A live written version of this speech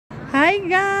Hi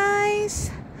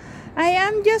guys, I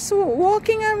am just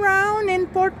walking around in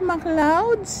Port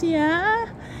Mcloud, yeah,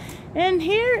 and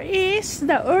here is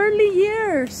the early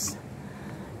years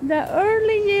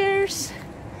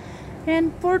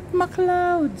in Port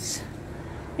Mcloud,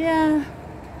 yeah.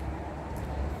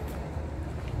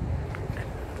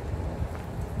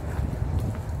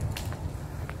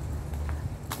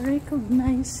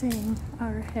 Recognizing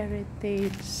our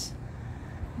heritage.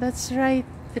 That's right,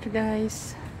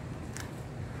 guys.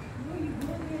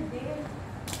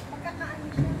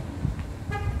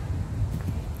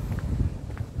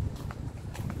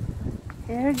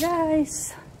 Here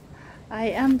guys,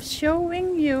 I am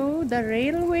showing you the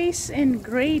railways in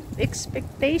great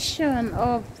expectation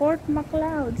of Port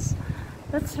Mcloud.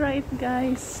 That's right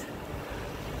guys.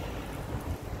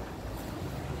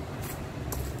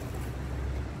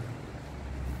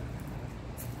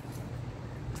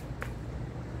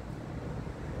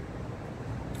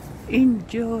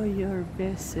 Enjoy your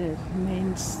visit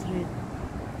Main Street,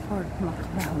 Port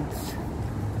Mcloud.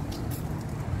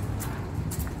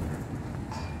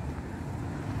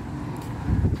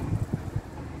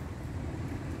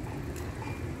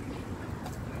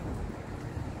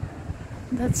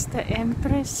 That's the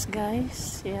Empress,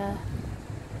 guys. Yeah,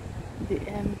 the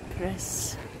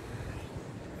Empress.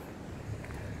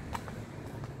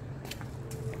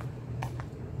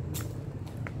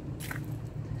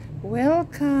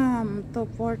 Welcome to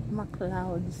Port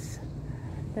Mcloud.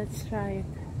 That's right.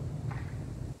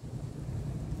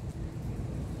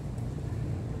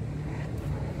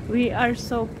 We are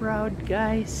so proud,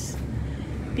 guys.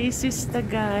 This is the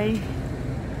guy,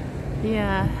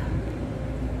 yeah,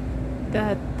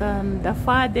 that the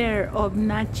father of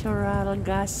natural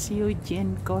gas,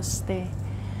 Eugene Coste.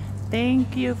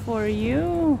 Thank you for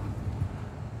you.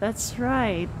 That's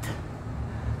right.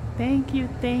 Thank you,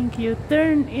 thank you.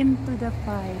 Turn into the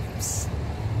pipes.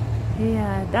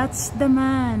 Yeah, that's the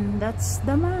man. That's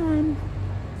the man.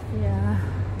 Yeah.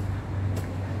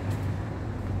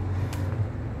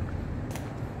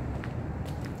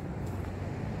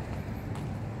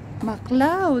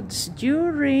 Mclouds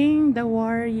during the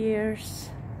war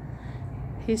years.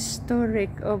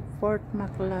 Historic of Port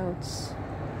Mcloud.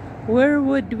 Where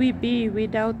would we be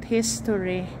without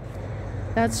history?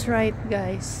 That's right,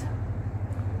 guys.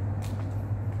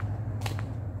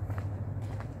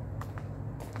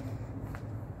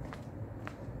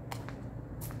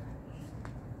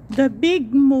 The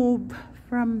big move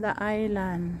from the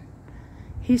island.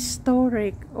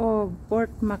 Historic of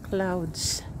Port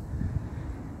Mcloud.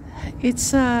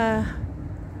 It's a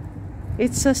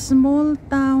small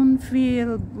town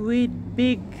filled with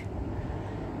big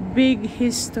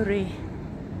history.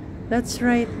 That's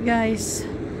right guys.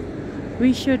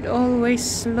 We should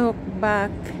always look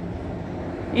back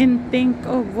and think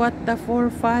of what the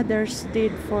forefathers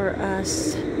did for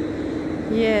us.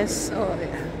 Yes. Oh,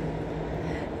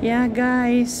 yeah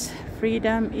guys,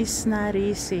 freedom is not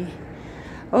easy.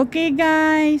 Okay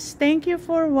guys, thank you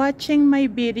for watching my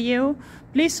video.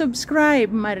 Please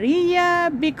subscribe,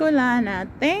 Maria Bicolana.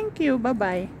 Thank you.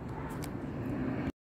 Bye-bye.